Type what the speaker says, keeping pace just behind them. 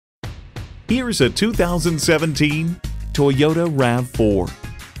Here's a 2017 Toyota RAV4.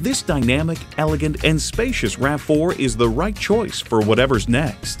 This dynamic, elegant, and spacious RAV4 is the right choice for whatever's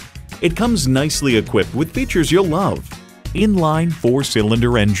next. It comes nicely equipped with features you'll love: inline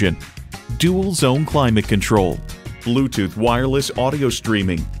 4-cylinder engine, dual-zone climate control, Bluetooth wireless audio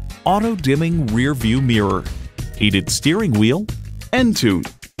streaming, auto-dimming rear-view mirror, heated steering wheel,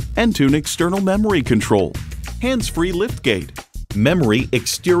 Entune external memory control, hands-free liftgate, memory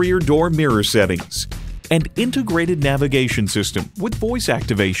exterior door mirror settings, and integrated navigation system with voice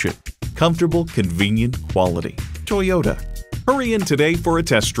activation. Comfortable, convenient quality. Toyota. Hurry in today for a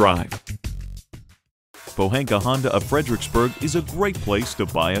test drive. Pohanka Honda of Fredericksburg is a great place to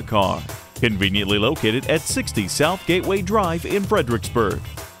buy a car. Conveniently located at 60 South Gateway Drive in Fredericksburg.